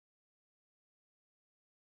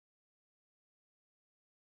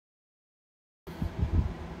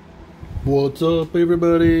What's up,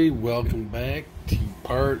 everybody? Welcome back to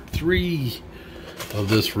part 3 of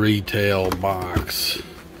this retail box.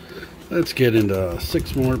 Let's get into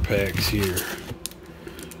 6 more packs here.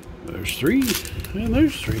 There's 3, and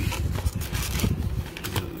there's 3.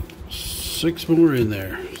 6 more in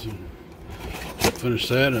there. So finish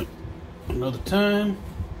that at another time.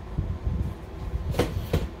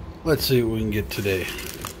 Let's see what we can get today.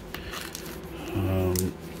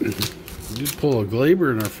 We did pull a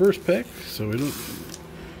Glaber in our first pack, so we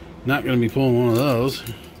not going to be pulling one of those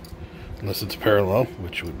unless it's parallel,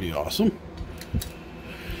 which would be awesome.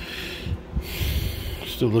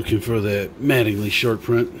 Still looking for that Mattingly short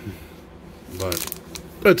print, but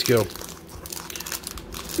let's go.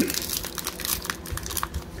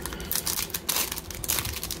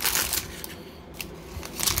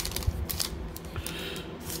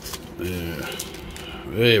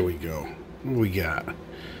 There we go. What we got?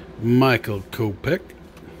 Michael Kopech,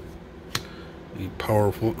 a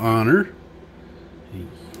powerful honor.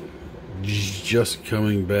 He's just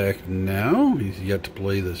coming back now. He's yet to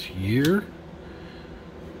play this year.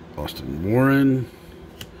 Austin Warren,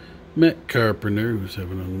 Matt Carpenter, who's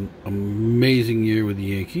having an amazing year with the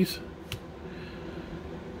Yankees.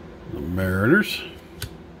 The Mariners.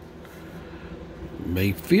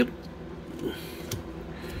 Mayfield.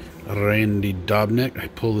 Randy Dobnak. I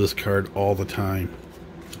pull this card all the time.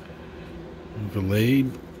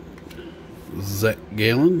 Valade, Zach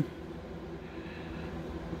Gallen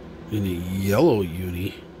in a yellow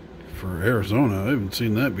uni for Arizona. I haven't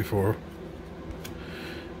seen that before.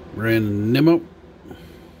 Brandon Nimmo.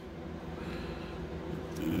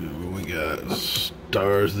 We got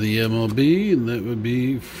stars of the MLB, and that would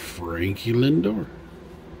be Frankie Lindor.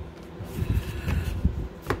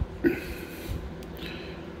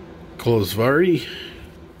 Kolozsvary,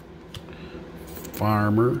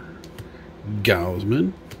 Farmer,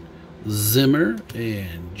 Gausman, Zimmer,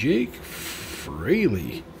 and Jake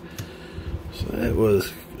Fraley. So that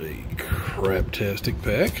was a craptastic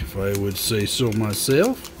pack, if I would say so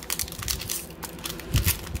myself.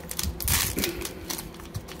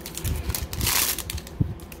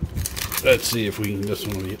 Let's see if we can this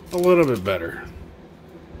one be a little bit better.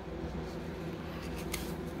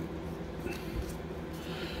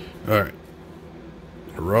 Alright.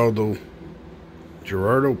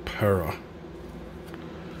 Gerardo Parra.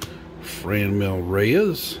 Franmil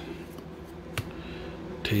Reyes,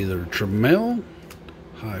 Taylor Trammell,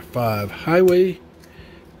 High Five Highway,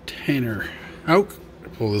 Tanner Houck. I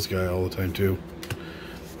pull this guy all the time too.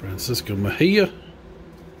 Francisco Mejia,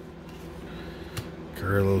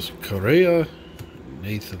 Carlos Correa,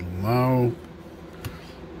 Nathan Lau,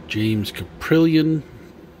 James Caprillion,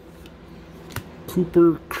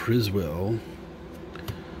 Cooper Criswell,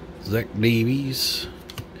 Zach Davies,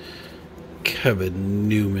 Kevin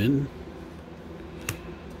Newman,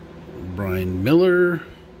 Brian Miller,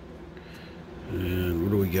 and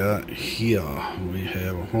what do we got here? We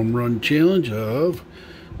have a home run challenge of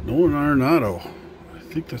Nolan Arenado. I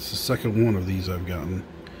think that's the second one of these I've gotten.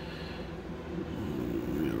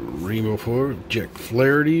 Rainbow for Jack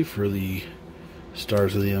Flaherty for the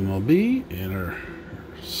Stars of the MLB, and our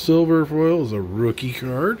silver foil is a rookie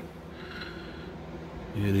card.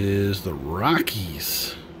 It is the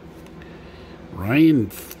Rockies. Ryan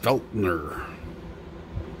Feltner.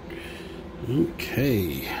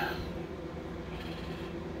 Okay.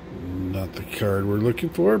 Not the card we're looking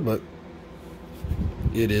for, but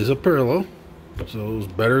it is a parallel. So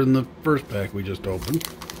it's better than the first pack we just opened.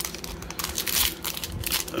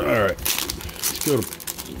 Alright. Let's go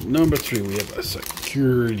to number 3. We have a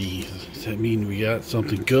security. Does that mean we got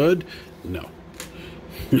something good? No.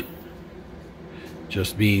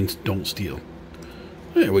 Just means don't steal.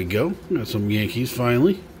 There we go. Got some Yankees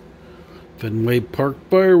finally. Fenway Park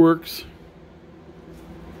fireworks.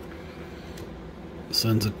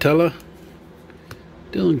 Senzatella,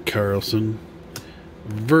 Dylan Carlson,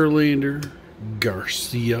 Verlander,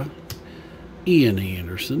 Garcia, Ian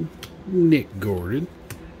Anderson, Nick Gordon,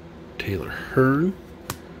 Taylor Hearn,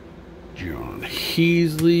 John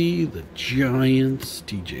Heasley, the Giants,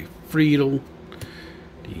 TJ Friedel,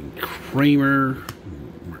 Dean Kramer,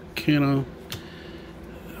 McKenna,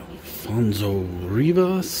 Alfonso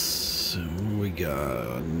Rivas. We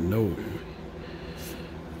got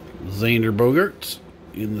Xander Bogaerts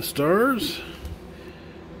in the Stars,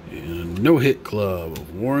 and No Hit Club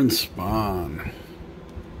of Warren Spahn.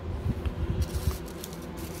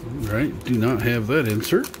 Alright, do not have that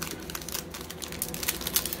insert.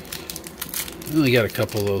 I only got a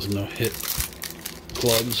couple of those No Hit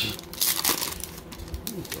Clubs.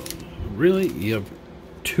 Really? You have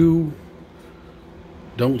 2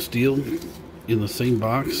 Don't Steal in the same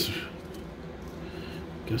box?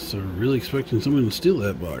 Guess they're really expecting someone to steal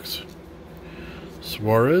that box.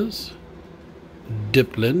 Suarez,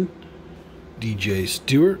 Diplin, DJ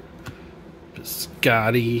Stewart,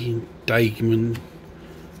 Piscotty, Dykeman,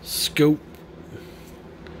 Scope,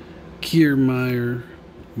 Kiermaier,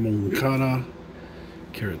 Moncada,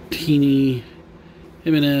 Caratini,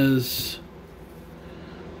 Jimenez,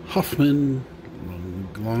 Huffman,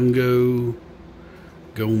 Longo,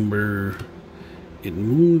 Gomber,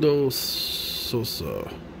 Edmundo Sosa,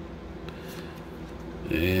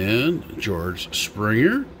 and George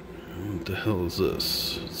Springer. What the hell is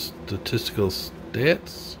this? Statistical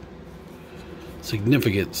stats?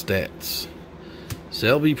 Significant stats.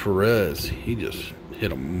 Salvi Perez. He just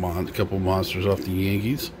hit a couple monsters off the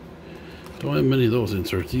Yankees. Don't have many of those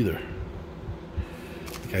inserts either. I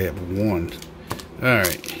think I have one.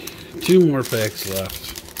 Alright. 2 more packs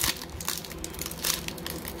left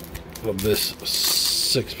of this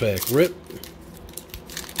 6-pack rip.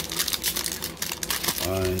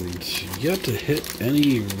 And yet to hit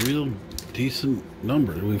any real decent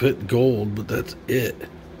number. We've hit gold, but that's it.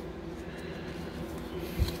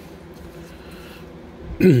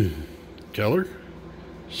 Keller,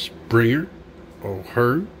 Springer,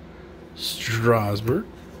 O'Hearn, Strasburg,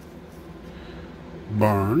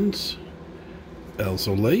 Barnes, El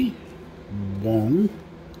Soleil, Wong,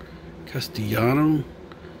 Castellano,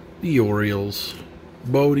 the Orioles,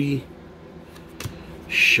 Bodie,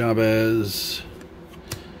 Chavez,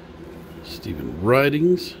 Stephen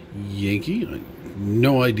Ridings, Yankee. I have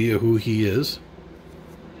no idea who he is.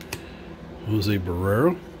 Jose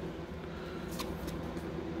Barrero,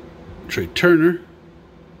 Trey Turner,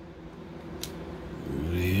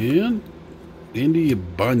 and Andy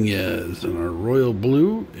Ibanez in our Royal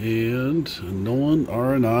Blue, and Nolan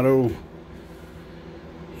Arenado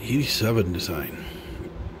 87 design.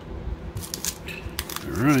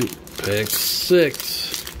 Alright, pack 6.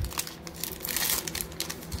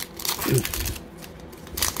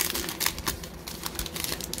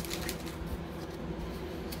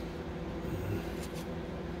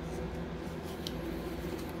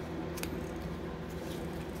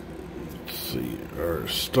 See, our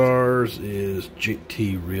stars is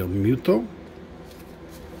JT Realmuto,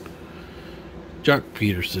 Jock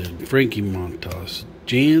Peterson, Frankie Montas,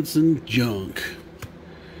 Jansen Junk,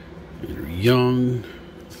 Young,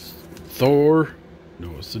 Thor,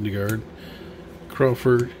 Noah Syndergaard,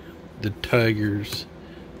 Crawford, the Tigers,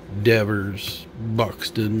 Devers,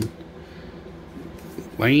 Buxton,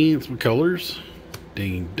 Lance McCullers,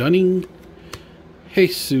 Dane Dunning,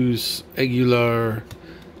 Jesus Aguilar,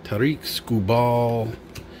 Tariq Skubal,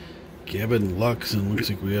 Gavin Lux, and looks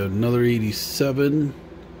like we have another 87.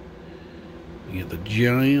 We get the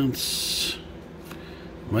Giants,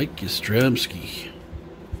 Mike Yastrzemski.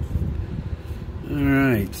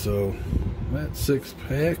 Alright, so that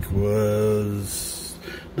 6-pack was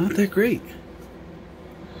not that great.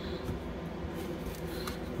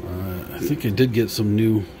 I think I did get some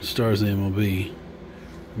new stars in MLB.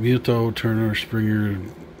 Muto, Turner, Springer,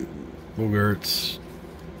 Bogarts,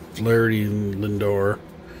 Flaherty, and Lindor.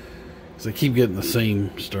 Because I keep getting the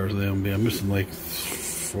same stars of the MLB. I'm missing like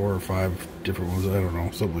 4 or 5 different ones. I don't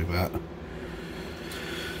know, something like that.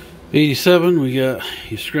 87, we got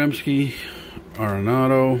Yastrzemski,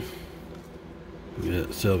 Arenado. We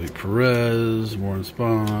got Salvi Perez, Warren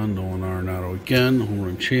Spahn, Nolan Arenado again. Home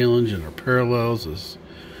run challenge, and our parallels is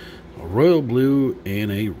a Royal Blue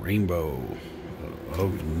and a Rainbow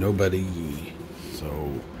of nobody.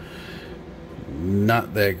 So,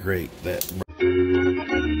 not that great.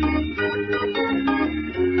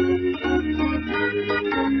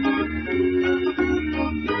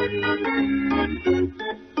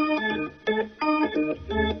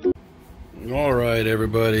 Alright,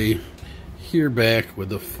 everybody. Here back with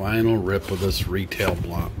the final rip of this retail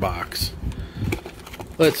box.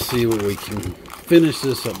 Let's see what we can finish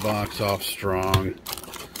this box off strong.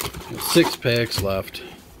 6 packs left.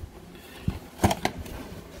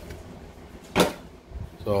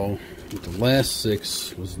 So the last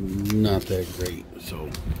 6 was not that great. So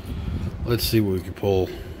let's see what we can pull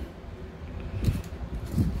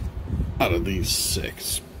out of these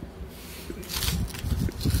 6.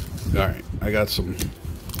 Alright, I got some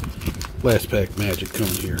last pack magic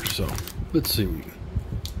coming here, so let's see.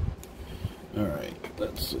 Alright,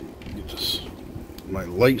 let's see. Get this, my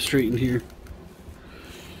light straightened here.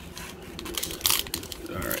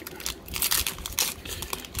 Alright.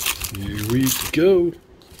 Here we go.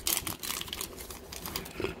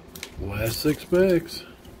 Last 6 packs.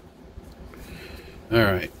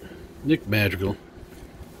 Alright. Nick Madrigal.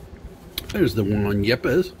 There's the Juan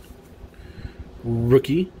Yepes.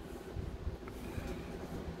 Rookie.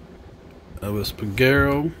 Elvis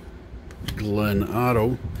Peguero, Glenn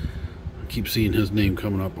Otto. I keep seeing his name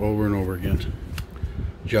coming up over and over again.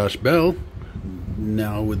 Josh Bell,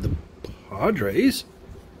 now with the Padres.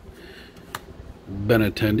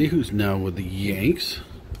 Benintendi, who's now with the Yanks.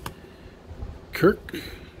 Kirk.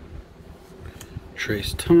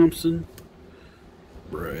 Trace Thompson.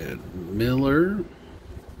 Brad Miller.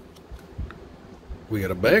 We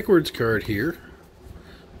got a backwards card here.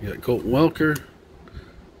 We got Colton Welker.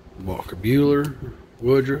 Walker Buehler.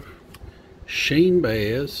 Woodruff. Shane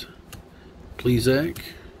Baz. Plesac.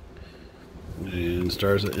 And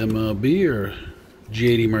stars of MLB are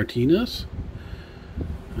JD Martinez.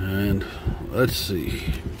 And let's see.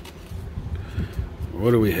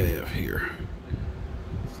 What do we have here?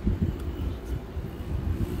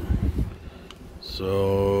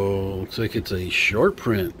 So, looks like it's a short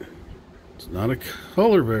print. It's not a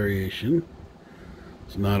color variation.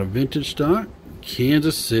 It's not a vintage stock.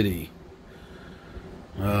 Kansas City.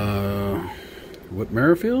 Whit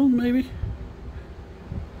Merrifield, maybe?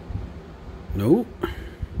 Nope.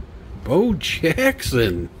 Bo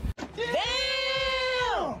Jackson.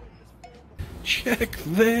 Damn! Check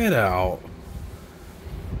that out.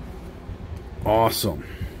 Awesome.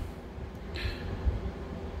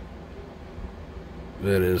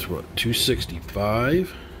 That is what,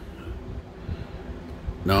 265?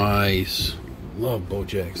 Nice. Love Bo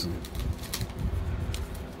Jackson.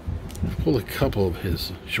 I've pulled a couple of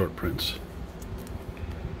his short prints.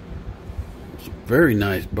 It's a very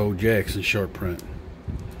nice Bo Jackson short print.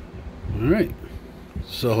 Alright.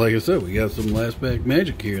 So like I said, we got some last pack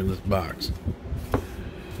magic here in this box.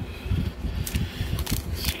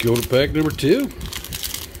 Let's go to pack number 2.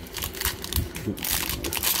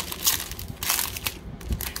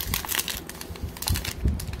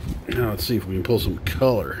 Now let's see if we can pull some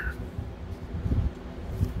color.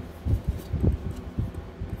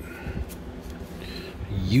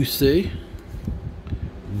 Yusei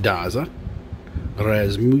Daza,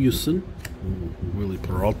 Rasmussen, Willie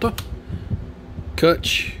Peralta,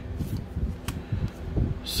 Kutch,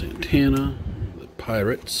 Santana, the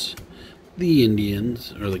Pirates, the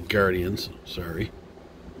Indians, or the Guardians, sorry.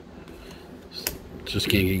 Just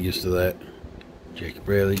can't get used to that. Jackie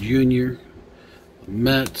Bradley Jr., the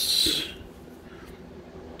Mets,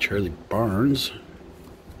 Charlie Barnes,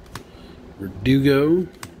 Verdugo,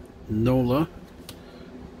 Nola,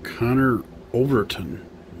 Connor Overton,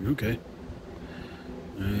 okay,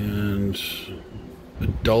 and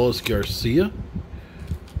Adolis Garcia,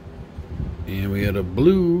 and we had a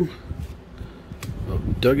blue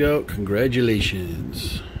of Dugout.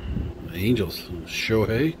 Congratulations, Angels.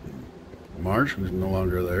 Shohei Marsh, who's no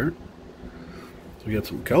longer there. So we got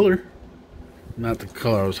some color. Not the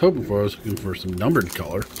color I was hoping for. I was looking for some numbered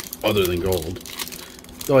color other than gold,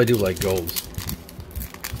 though I do like golds.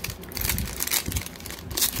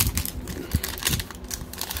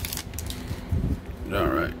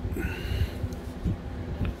 Alright.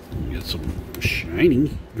 Get some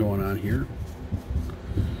shiny going on here.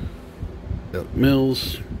 Got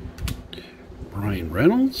Mills, Brian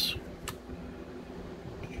Reynolds,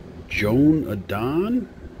 Joan Adon.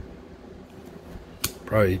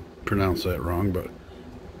 Probably pronounced that wrong, but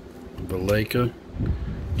Valeka,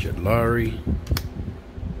 Jed Lowry,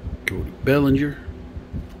 Cody Bellinger,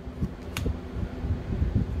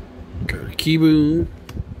 Carter Kieboom,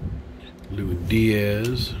 Lou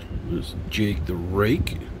Diaz, there's Jake the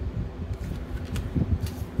Rake,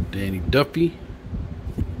 Danny Duffy,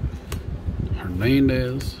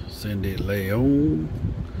 Hernandez, Sandy Leon.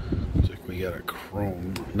 Looks like we got a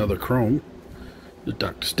chrome, another chrome. The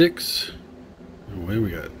Dr. Sticks. Oh, here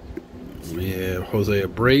we have Jose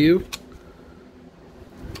Abreu.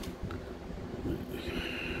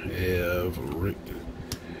 We have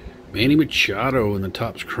Manny Machado in the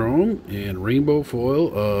Topps Chrome, and rainbow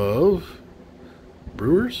foil of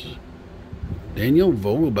Brewers, Daniel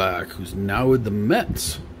Vogelbach, who's now with the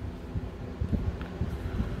Mets.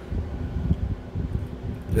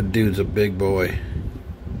 That dude's a big boy.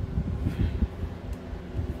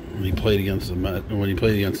 When he played against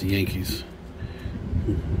the Yankees,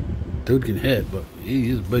 dude can hit, but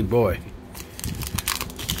he's a big boy.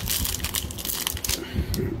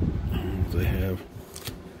 They have.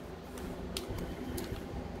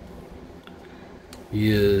 He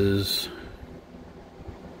is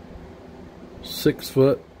 6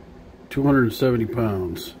 foot, 270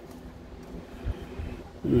 pounds.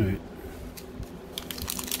 All right.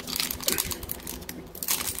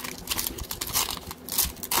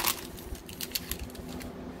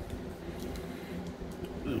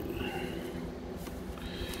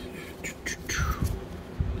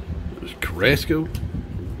 There's Carrasco,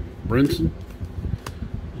 Brinson,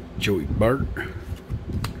 Joey Bart,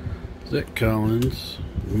 Zach Collins,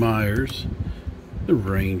 Myers, the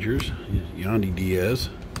Rangers, Yandy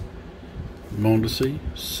Diaz, Mondesi,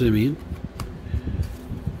 Simeon,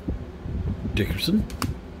 Dickerson,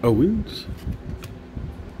 Owens,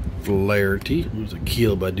 Flaherty, who's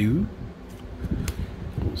Akil Baddoo,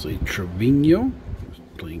 we'll say Trevino,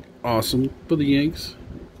 playing awesome for the Yanks.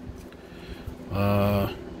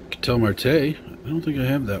 Ketel Marte, I don't think I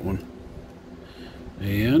have that one.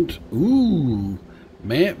 And, ooh,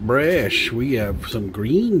 Matt Brash, we have some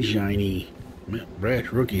green shiny. Matt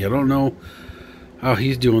Brash, rookie. I don't know how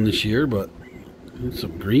he's doing this year, but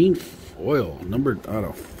some green foil, numbered out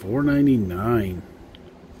of 499.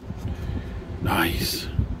 Nice.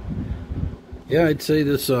 Yeah, I'd say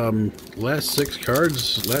this last 6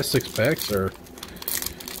 cards, last 6 packs are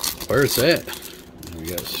where it's at. We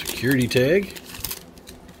got a security tag.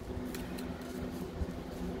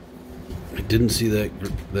 I didn't see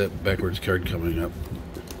that backwards card coming up,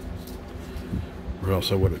 or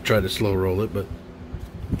else I would have tried to slow roll it. But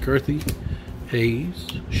McCarthy, Hayes,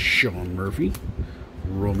 Sean Murphy,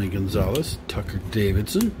 Romy Gonzalez, Tucker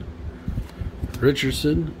Davidson,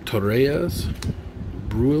 Richardson, Torres,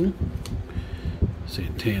 Bruel,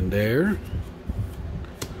 Santander,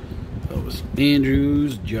 Elvis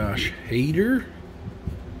Andrews, Josh Hader,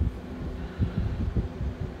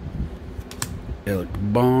 Alec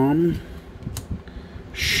Baum,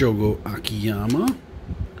 Shogo Akiyama,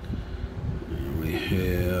 and we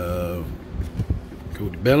have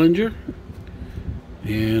Cody Bellinger,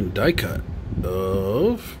 and die cut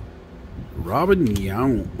of Robin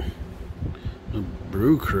Yount, the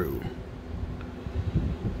Brew Crew.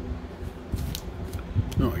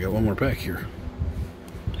 Oh, I got one more pack here.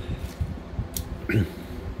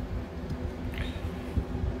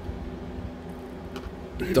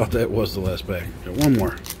 Thought that was the last pack. Got one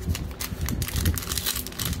more.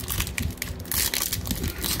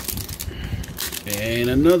 And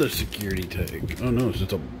another security tag. Oh no, it's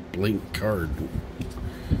just a blank card.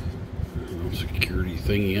 No security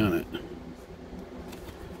thingy on it.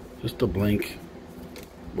 Just a blank.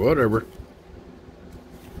 Whatever.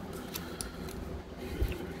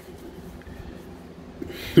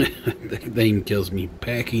 That name kills me.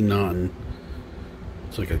 Packy Naughton.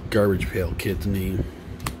 It's like a garbage pail kid's name.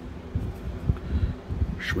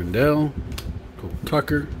 Schwindel, Cole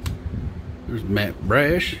Tucker. There's Matt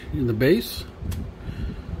Brash in the base.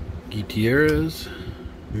 Gutierrez,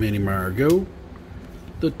 Manny Margot,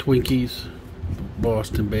 the Twinkies,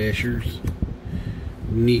 Boston Bashers,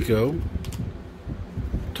 Nico,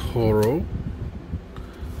 Toro,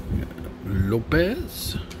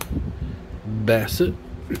 Lopez, Bassett,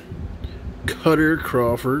 Cutter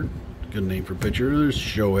Crawford, good name for pitcher. There's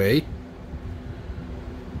Shohei,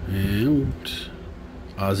 and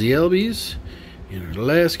Ozzie Albies. And our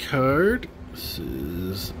last card, this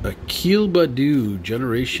is Akil Baddoo,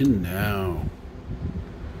 Generation Now.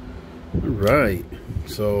 Alright,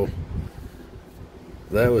 so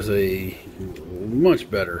that was a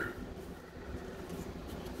much better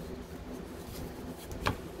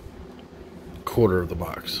quarter of the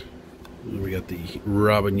box. We got the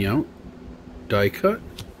Robin Yount die cut,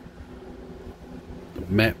 the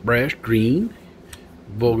Matt Brash green,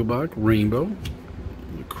 Vogelbach rainbow,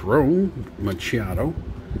 the Chrome Machado,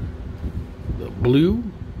 the blue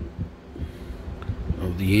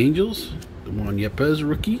of the Angels, the Juan Yepez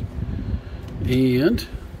rookie, and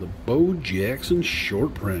the Bo Jackson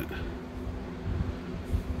short print.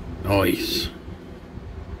 Nice.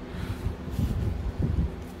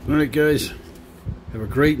 Alright guys, have a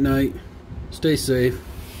great night. Stay safe.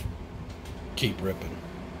 Keep ripping.